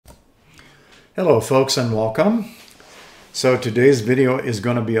Hello folks and welcome. So today's video is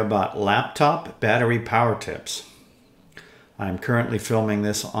going to be about laptop battery power tips. I'm currently filming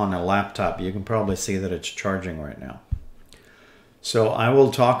this on a laptop. You can probably see that it's charging right now. So I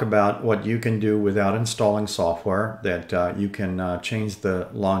will talk about what you can do without installing software that you can change the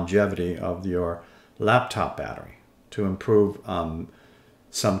longevity of your laptop battery to improve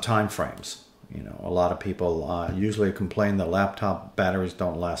some time frames. You know, a lot of people usually complain that laptop batteries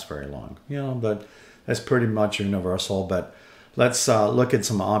don't last very long. You know, but that's pretty much universal. But let's look at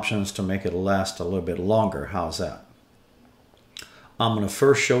some options to make it last a little bit longer. How's that? I'm going to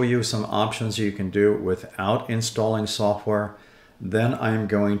first show you some options you can do without installing software. Then I'm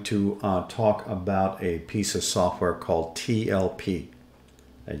going to talk about a piece of software called TLP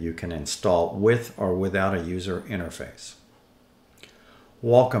that you can install with or without a user interface.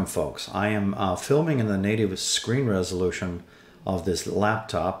 Welcome folks. I am filming in the native screen resolution of this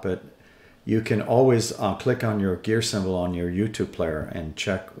laptop, but you can always click on your gear symbol on your YouTube player and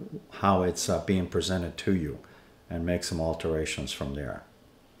check how it's being presented to you and make some alterations from there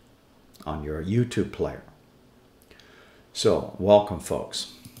on your YouTube player. So welcome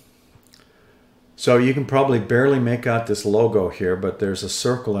folks. So you can probably barely make out this logo here, but there's a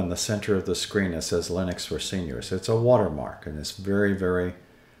circle in the center of the screen that says Linux for Seniors. It's a watermark and it's very,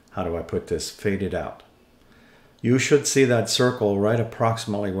 how do I put this, faded out. You should see that circle right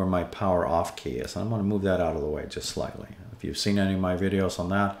approximately where my power off key is. I'm going to move that out of the way just slightly. If you've seen any of my videos on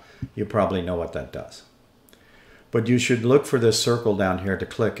that, you probably know what that does. But you should look for this circle down here to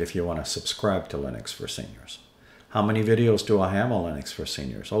click if you want to subscribe to Linux for Seniors. How many videos do I have on Linux for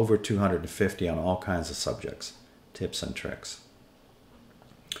Seniors? Over 250 on all kinds of subjects, tips and tricks.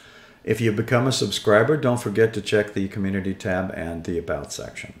 If you become a subscriber, don't forget to check the community tab and the about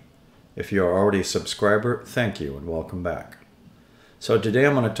section. If you're already a subscriber, thank you and welcome back. So today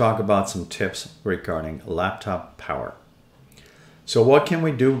I'm going to talk about some tips regarding laptop power. So what can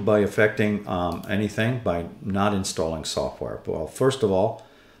we do by affecting anything by not installing software? Well, first of all,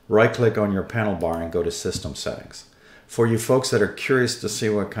 right-click on your panel bar and go to System Settings. For you folks that are curious to see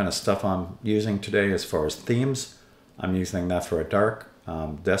what kind of stuff I'm using today as far as themes, I'm using that for a dark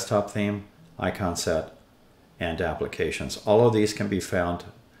desktop theme, icon set, and applications. All of these can be found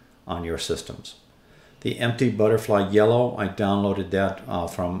on your systems. The empty butterfly yellow, I downloaded that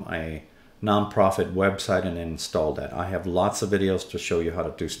from a nonprofit website and installed that. I have lots of videos to show you how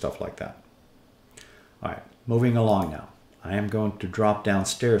to do stuff like that. All right, moving along now. I am going to drop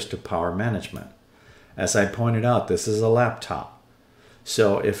downstairs to power management. As I pointed out, this is a laptop.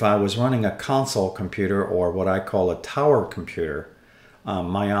 So if I was running a console computer or what I call a tower computer,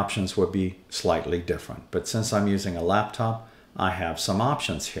 my options would be slightly different. But since I'm using a laptop, I have some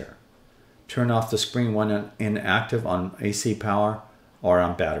options here. Turn off the screen when inactive on AC power or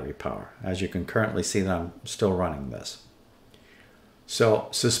on battery power. As you can currently see that I'm still running this. So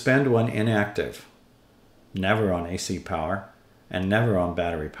suspend when inactive. Never on AC power, and never on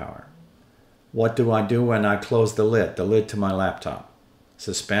battery power. What do I do when I close the lid to my laptop?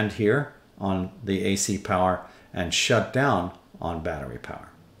 Suspend here on the AC power and shut down on battery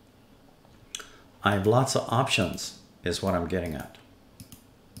power. I have lots of options, is what I'm getting at.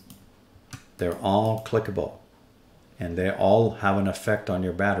 They're all clickable, and they all have an effect on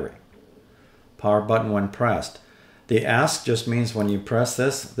your battery. Power button when pressed. The ask just means when you press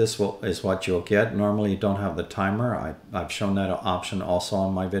this is what you'll get. Normally you don't have the timer. I've shown that option also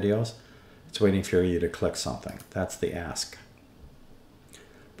on my videos. It's waiting for you to click something. That's the ask.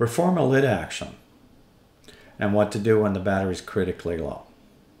 Perform a lid action and what to do when the battery is critically low.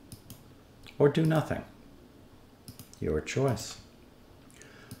 Or do nothing. Your choice.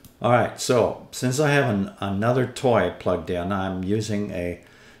 All right, so since I have another toy plugged in, I'm using a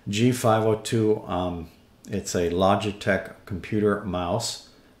G502 it's a Logitech computer mouse,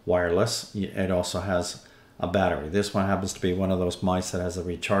 wireless. It also has a battery. This one happens to be one of those mice that has a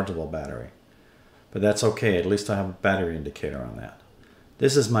rechargeable battery. But that's okay, at least I have a battery indicator on that.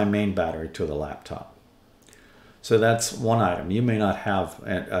 This is my main battery to the laptop. So that's one item. You may not have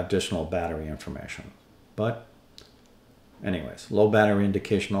additional battery information. But anyways, low battery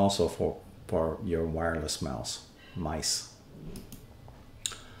indication also for your wireless mice.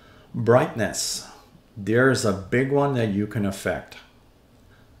 Brightness. There's a big one that you can affect.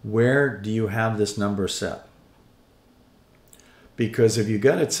 Where do you have this number set? Because if you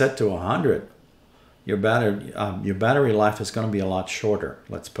got it set to 100, your battery life is going to be a lot shorter,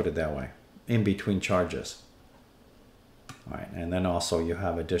 let's put it that way, in between charges. All right, and then also you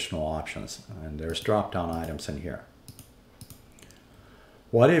have additional options, and there's drop-down items in here.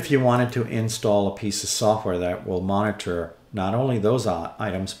 What if you wanted to install a piece of software that will monitor not only those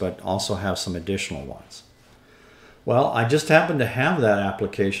items, but also have some additional ones. Well, I just happen to have that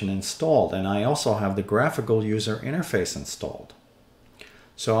application installed, and I also have the graphical user interface installed.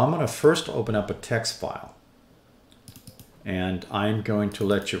 So I'm going to first open up a text file, and I'm going to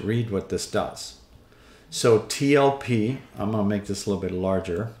let you read what this does. So TLP, I'm going to make this a little bit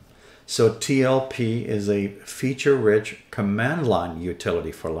larger. So TLP is a feature-rich command line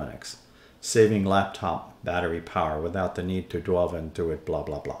utility for Linux, saving laptop battery power without the need to delve into it, blah,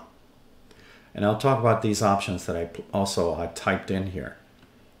 blah, blah. And I'll talk about these options that I typed in here.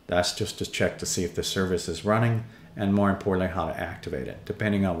 That's just to check to see if the service is running, and more importantly, how to activate it,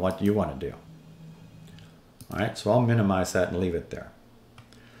 depending on what you want to do. All right, so I'll minimize that and leave it there.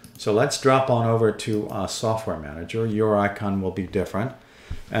 So let's drop on over to Software Manager. Your icon will be different.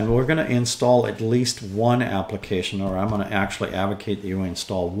 And we're going to install at least one application, or I'm going to actually advocate that you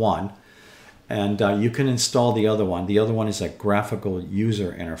install one. And you can install the other one. The other one is a graphical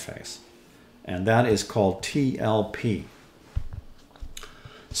user interface, and that is called TLP.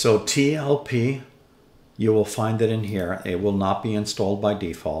 So TLP, you will find it in here. It will not be installed by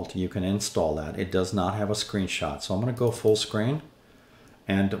default. You can install that. It does not have a screenshot. So I'm going to go full screen.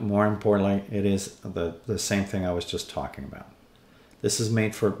 And more importantly, it is the same thing I was just talking about. This is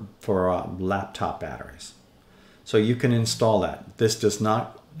made for laptop batteries. So you can install that. This does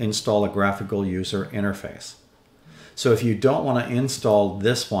not install a graphical user interface. So if you don't want to install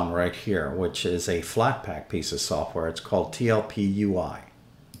this one right here, which is a Flatpak piece of software, it's called TLP UI.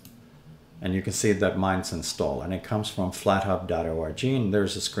 And you can see that mine's installed, and it comes from flathub.org, and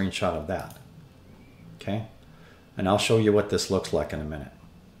there's a screenshot of that. Okay, and I'll show you what this looks like in a minute.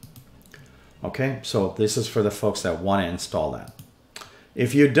 Okay, so this is for the folks that want to install that.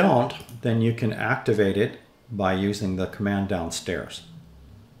 If you don't, then you can activate it by using the command downstairs.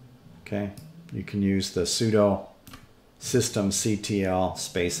 Okay, you can use the sudo systemctl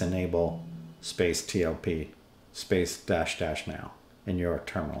space enable space TLP space -- now in your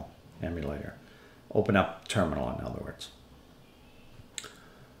terminal emulator. Open up terminal, in other words.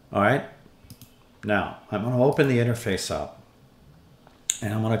 All right, now I'm going to open the interface up,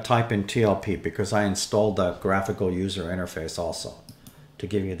 and I'm going to type in TLP because I installed the graphical user interface also to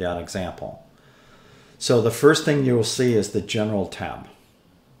give you that example. So the first thing you will see is the general tab.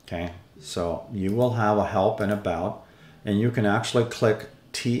 Okay, so you will have a help and about, and you can actually click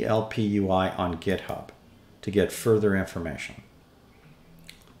TLP UI on GitHub to get further information.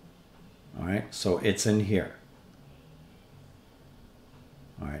 All right, so it's in here.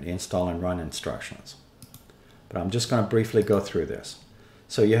 All right, install and run instructions. But I'm just going to briefly go through this.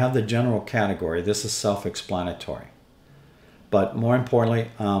 So you have the general category. This is self-explanatory. But more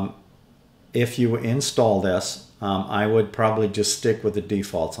importantly, if you install this, I would probably just stick with the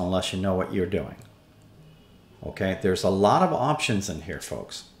defaults unless you know what you're doing. Okay, there's a lot of options in here,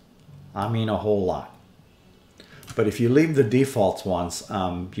 folks. I mean a whole lot. But if you leave the default ones,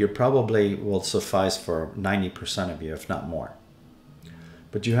 you probably will suffice for 90% of you, if not more.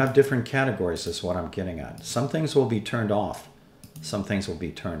 But you have different categories is what I'm getting at. Some things will be turned off. Some things will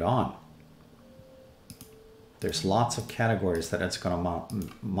be turned on. There's lots of categories that it's going to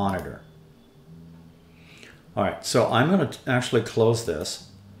monitor. All right, so I'm going to actually close this.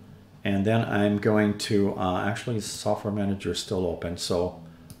 And then I'm going to, actually Software Manager is still open. So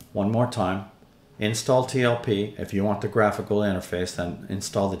one more time. Install TLP. If you want the graphical interface, then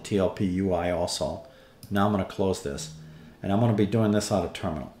install the TLP UI also. Now I'm going to close this. And I'm going to be doing this out of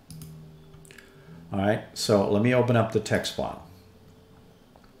terminal. All right, so let me open up the text file.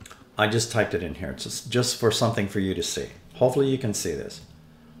 I just typed it in here. It's just for something for you to see. Hopefully you can see this.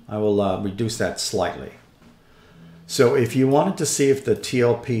 I will reduce that slightly. So if you wanted to see if the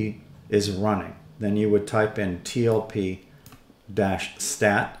TLP is running, then you would type in TLP-stat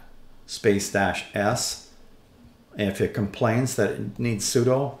space -s. If it complains that it needs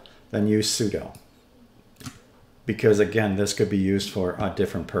sudo, then use sudo. Because again, this could be used for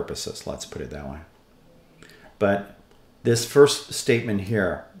different purposes, let's put it that way. But this first statement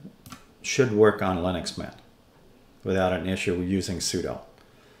here should work on Linux Mint without an issue using sudo.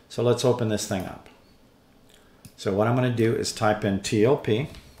 So let's open this thing up. So what I'm going to do is type in TLP,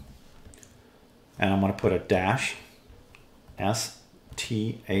 and I'm going to put a -STAT,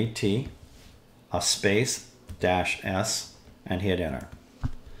 a space -S, and hit enter.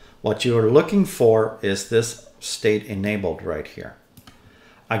 What you're looking for is this state enabled right here.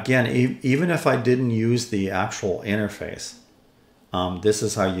 Again, even if I didn't use the actual interface, this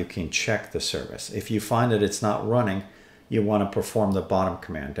is how you can check the service. If you find that it's not running, you want to perform the bottom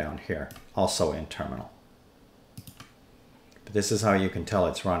command down here, also in terminal. But this is how you can tell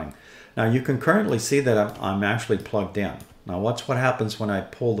it's running. Now you can currently see that I'm actually plugged in. Now watch what happens when I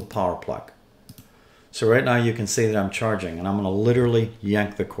pull the power plug. So right now you can see that I'm charging, and I'm going to literally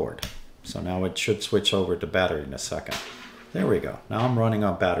yank the cord. So now it should switch over to battery in a second. There we go. Now I'm running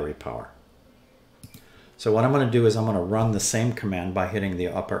on battery power. So what I'm going to do is I'm going to run the same command by hitting the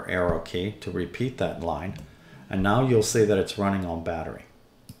upper arrow key to repeat that line. And now you'll see that it's running on battery.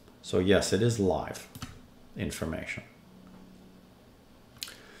 So yes, it is live information.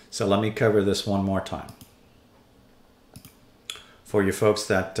 So let me cover this one more time. For you folks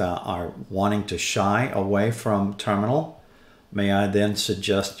that are wanting to shy away from terminal, may I then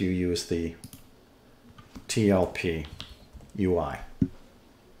suggest you use the TLP UI.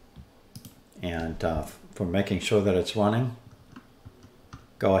 And for making sure that it's running,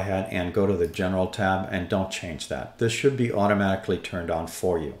 go ahead and go to the General tab and don't change that. This should be automatically turned on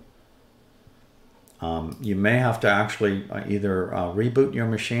for you. You may have to actually either reboot your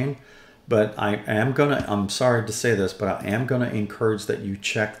machine, but I'm sorry to say this, but I am gonna encourage that you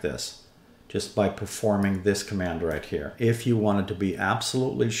check this just by performing this command right here. If you wanted to be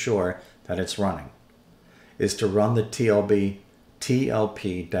absolutely sure that it's running, is to run the TLP-stat-s.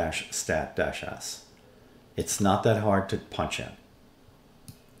 It's not that hard to punch in.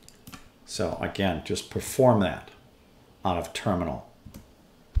 So again, just perform that out of terminal.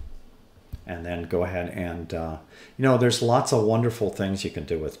 And then go ahead and, you know, there's lots of wonderful things you can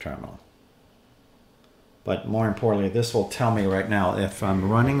do with terminal. But more importantly, this will tell me right now if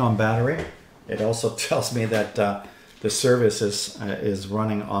I'm running on battery. It also tells me that the service is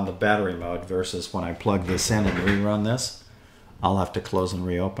running on the battery mode versus when I plug this in and rerun this. I'll have to close and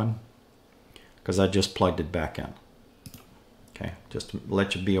reopen because I just plugged it back in. Okay, just to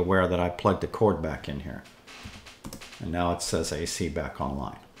let you be aware that I plugged the cord back in here. And now it says AC back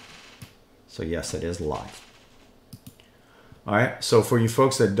online. So yes, it is live. All right, so for you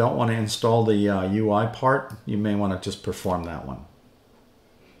folks that don't want to install the UI part, you may want to just perform that one.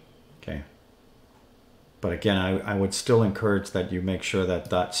 Okay. But again, I would still encourage that you make sure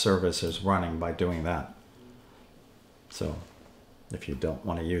that that service is running by doing that. So if you don't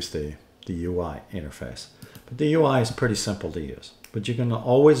want to use the UI interface. But the UI is pretty simple to use. But you can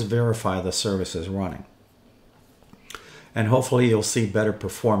always verify the service is running. And hopefully you'll see better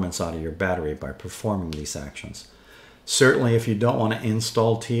performance out of your battery by performing these actions. Certainly if you don't want to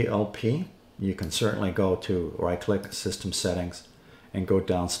install TLP, you can certainly go to right-click System Settings and go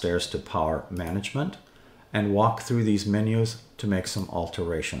downstairs to Power Management and walk through these menus to make some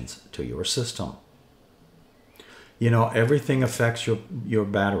alterations to your system. You know, everything affects your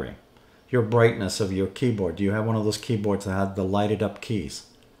battery, your brightness of your keyboard. Do you have one of those keyboards that have the lighted up keys?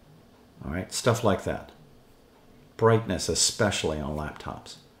 All right, stuff like that. Brightness, especially on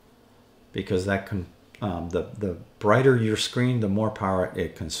laptops, because that can the brighter your screen, the more power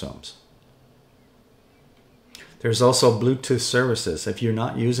it consumes. There's also Bluetooth services. If you're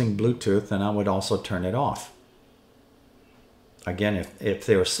not using Bluetooth, then I would also turn it off. Again, if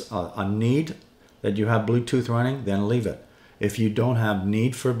there's a need that you have Bluetooth running, then leave it. If you don't have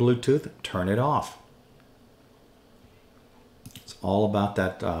need for Bluetooth, turn it off. It's all about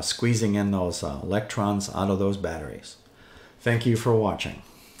that squeezing in those electrons out of those batteries. Thank you for watching.